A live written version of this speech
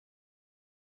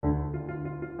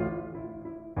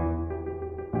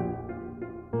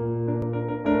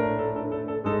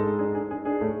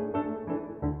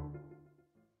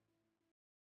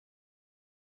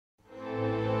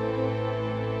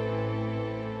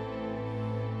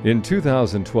In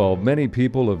 2012, many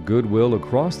people of goodwill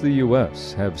across the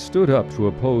U.S. have stood up to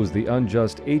oppose the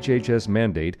unjust HHS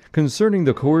mandate concerning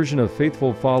the coercion of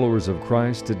faithful followers of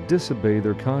Christ to disobey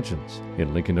their conscience.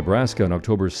 In Lincoln, Nebraska on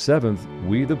October 7th,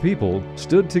 we the people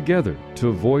stood together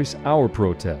to voice our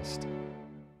protest.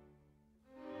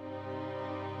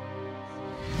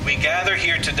 We gather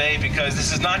here today because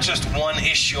this is not just one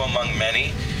issue among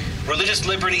many. Religious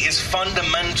liberty is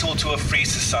fundamental to a free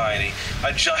society,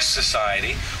 a just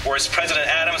society, or as President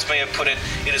Adams may have put it,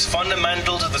 it is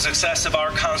fundamental to the success of our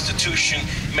Constitution,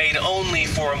 made only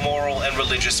for a moral and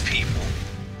religious people.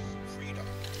 Freedom.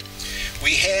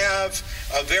 We have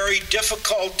a very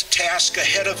difficult task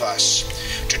ahead of us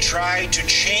to try to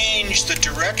change the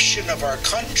direction of our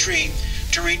country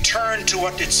to return to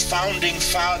what its founding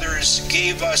fathers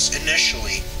gave us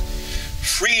initially.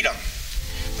 Freedom.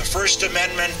 The First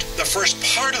Amendment, the first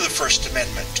part of the First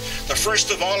Amendment, the first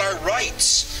of all our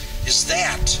rights is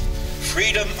that,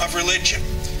 freedom of religion.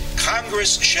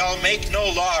 Congress shall make no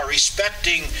law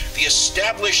respecting the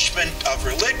establishment of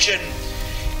religion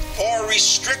or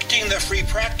restricting the free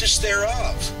practice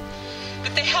thereof.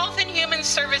 But the Health and Human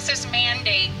Services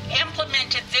mandate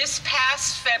implemented this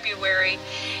past February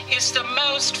is the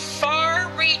most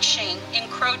far-reaching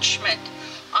encroachment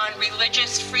on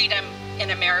religious freedom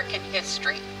in American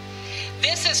history.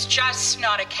 This is just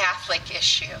not a Catholic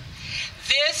issue.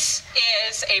 This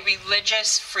is a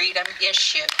religious freedom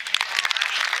issue.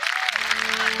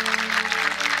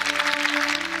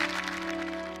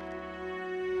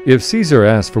 If Caesar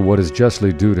asks for what is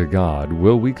justly due to God,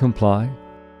 will we comply?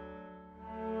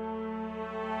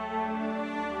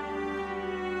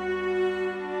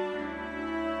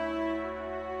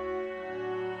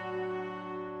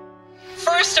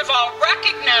 First of all,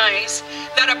 recognize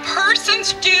that a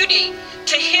person's duty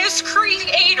to his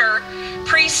Creator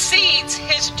precedes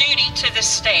his duty to the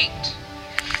state.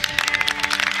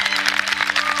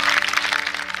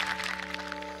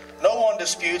 No one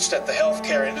disputes that the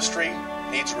healthcare industry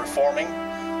needs reforming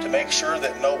to make sure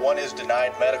that no one is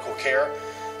denied medical care.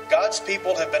 God's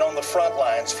people have been on the front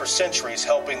lines for centuries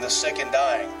helping the sick and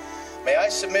dying. May I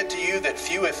submit to you that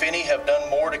few, if any, have done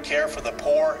more to care for the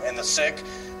poor and the sick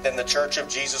than the Church of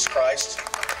Jesus Christ?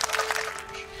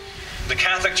 The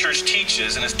Catholic Church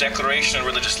teaches in its Declaration of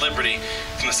Religious Liberty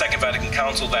from the Second Vatican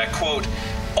Council that, quote,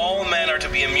 all men are to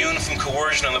be immune from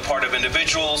coercion on the part of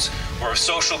individuals or of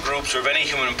social groups or of any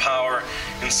human power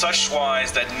in such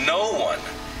wise that no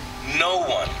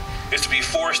one is to be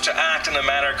forced to act in a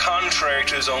manner contrary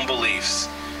to his own beliefs,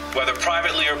 whether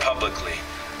privately or publicly,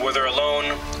 whether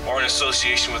alone or in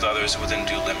association with others within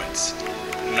due limits.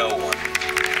 No one.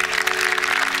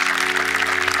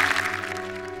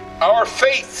 Our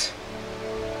faith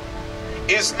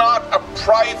is not a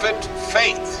private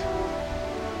faith.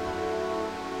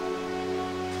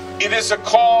 It is a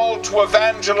call to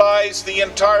evangelize the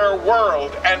entire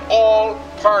world and all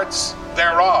parts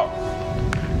thereof.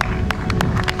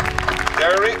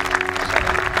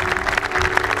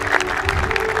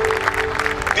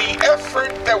 The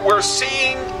effort that we're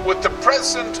seeing with the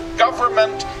present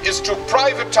government is to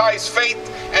privatize faith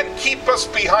and keep us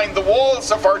behind the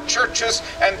walls of our churches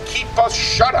and keep us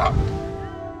shut up.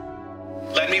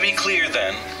 Let me be clear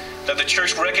then that the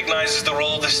Church recognizes the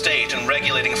role of the state in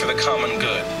regulating for the common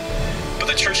good. But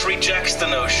the Church rejects the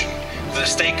notion that the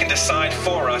state can decide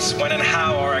for us when and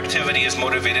how our activity is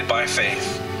motivated by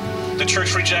faith. The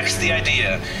Church rejects the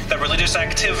idea that religious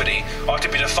activity ought to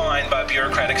be defined by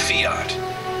bureaucratic fiat.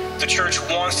 The Church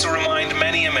wants to remind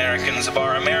many Americans of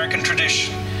our American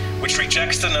tradition, which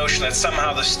rejects the notion that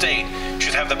somehow the state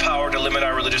should have the power to limit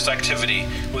our religious activity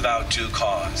without due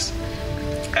cause.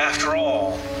 After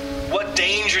all, what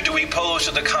danger do we pose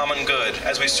to the common good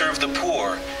as we serve the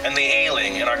poor and the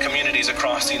ailing in our communities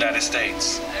across the United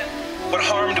States? What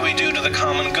harm do we do to the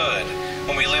common good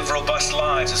when we live robust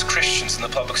lives as Christians in the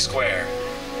public square?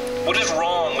 What is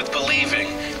wrong with believing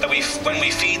that when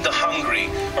we feed the hungry,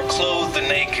 or clothe the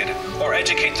naked, or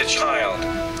educate the child,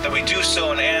 that we do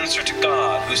so in answer to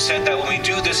God, who said that when we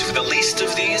do this for the least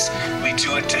of these, we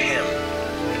do it to Him?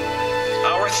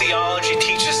 Our theology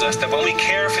teaches us that when we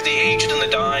care for the aged and the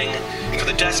dying, for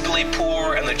the desperately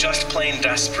poor and the just plain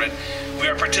desperate, we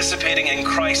are participating in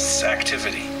Christ's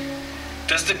activity.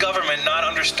 Does the government not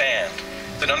understand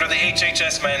that under the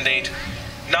HHS mandate,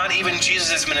 not even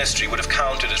Jesus' ministry would have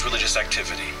counted as religious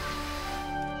activity?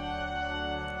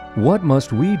 What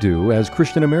must we do as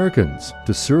Christian Americans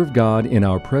to serve God in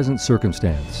our present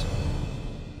circumstance?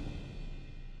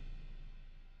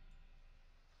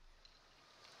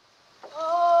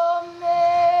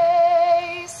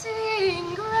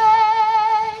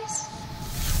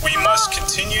 We must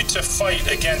continue to to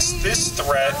fight against this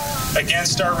threat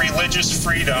against our religious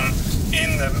freedom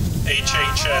in the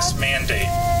HHS mandate.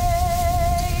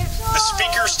 The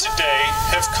speakers today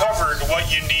have covered what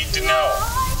you need to know.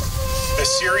 The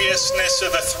seriousness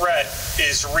of the threat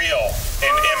is real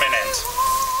and imminent.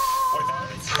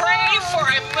 Pray for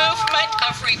a movement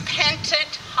of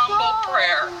repentant, humble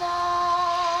prayer.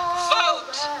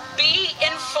 Vote, be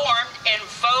informed, and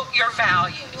vote your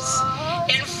values.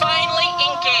 And finally,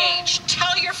 engage.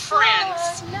 Tell your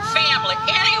friends, family,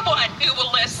 anyone who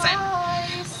will listen.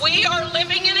 We are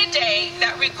living in a day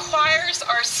that requires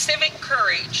our civic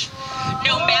courage.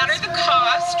 No matter the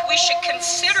cost, we should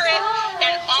consider it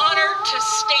an honor to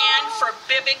stand for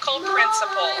biblical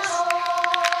principles.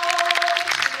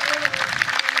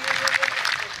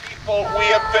 We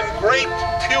have been great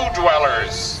pew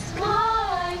dwellers.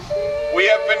 We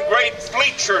have been great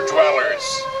bleacher dwellers.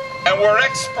 And we're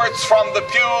experts from the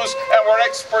pews and we're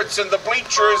experts in the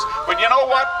bleachers. But you know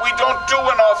what? We don't do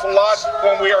an awful lot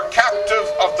when we are captive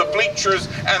of the bleachers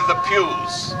and the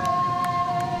pews.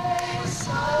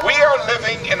 We are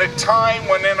living in a time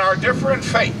when in our different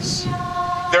faiths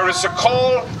there is a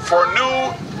call for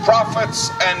new prophets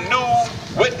and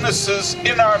new witnesses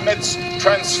in our midst,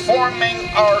 transforming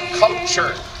our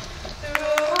culture.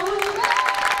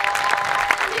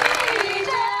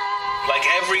 Like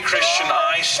every Christian,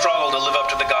 I struggle to live up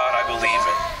to the God I believe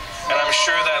in. And I'm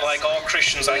sure that like all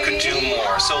Christians, I could do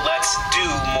more. So let's do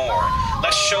more.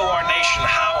 Let's show our nation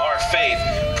how our faith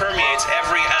permeates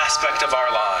every aspect of our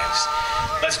lives.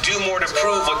 Let's do more to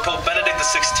prove what Pope Benedict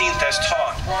XVI has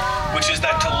taught, which is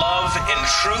that to love in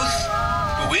truth,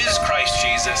 who is Christ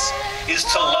Jesus, is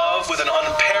to love with an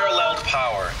unparalleled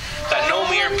power that no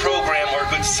mere program or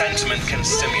good sentiment can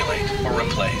stimulate or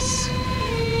replace.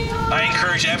 I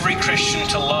encourage every Christian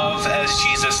to love as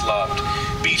Jesus loved.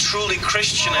 Be truly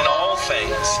Christian in all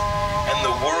things, and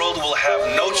the world will have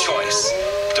no choice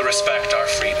to respect our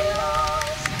freedom.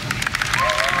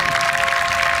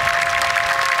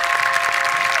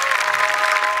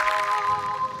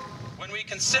 When we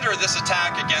consider this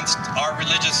attack against our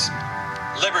religious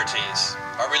liberties,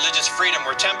 our religious freedom,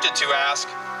 we're tempted to ask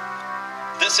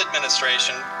this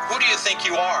administration, who do you think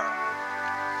you are?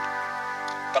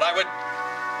 But I would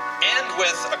end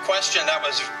with a question that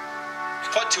was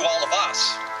put to all of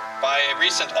us by a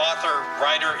recent author,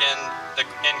 writer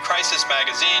in Crisis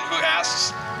magazine, who asks,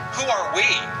 who are we?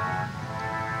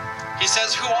 He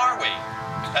says, who are we?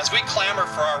 As we clamor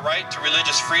for our right to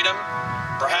religious freedom,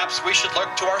 perhaps we should look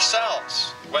to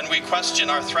ourselves when we question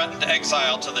our threatened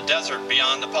exile to the desert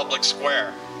beyond the public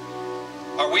square.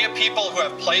 Are we a people who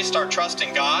have placed our trust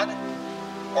in God,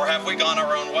 or have we gone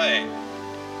our own way?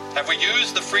 Have we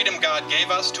used the freedom God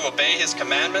gave us to obey His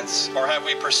commandments, or have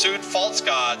we pursued false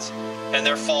gods and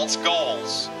their false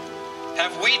goals?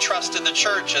 Have we trusted the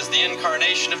church as the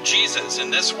incarnation of Jesus in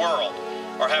this world,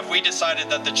 or have we decided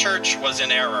that the church was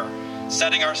in error,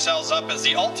 setting ourselves up as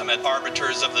the ultimate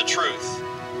arbiters of the truth?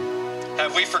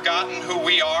 Have we forgotten who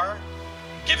we are,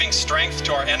 giving strength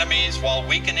to our enemies while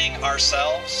weakening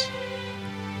ourselves?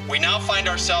 We now find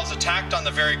ourselves attacked on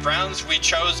the very grounds we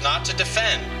chose not to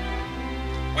defend.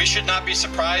 We should not be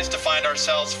surprised to find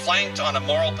ourselves flanked on a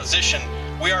moral position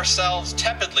we ourselves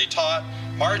tepidly taught,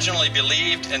 marginally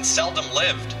believed, and seldom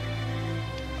lived.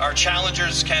 Our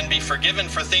challengers can be forgiven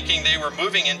for thinking they were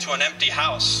moving into an empty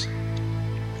house.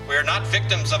 We are not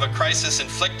victims of a crisis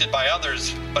inflicted by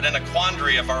others, but in a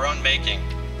quandary of our own making.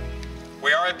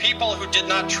 We are a people who did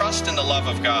not trust in the love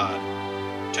of God.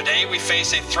 Today we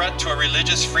face a threat to a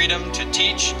religious freedom to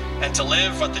teach and to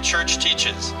live what the church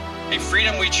teaches. A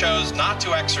freedom we chose not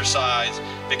to exercise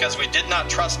because we did not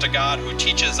trust a God who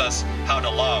teaches us how to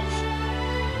love.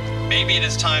 Maybe it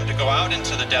is time to go out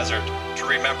into the desert to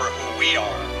remember who we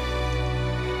are.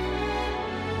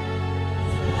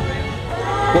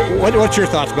 What's your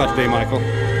thoughts about today, Michael?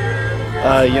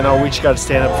 We just got to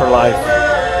stand up for life.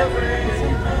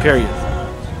 Period.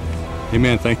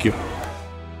 Amen. Thank you.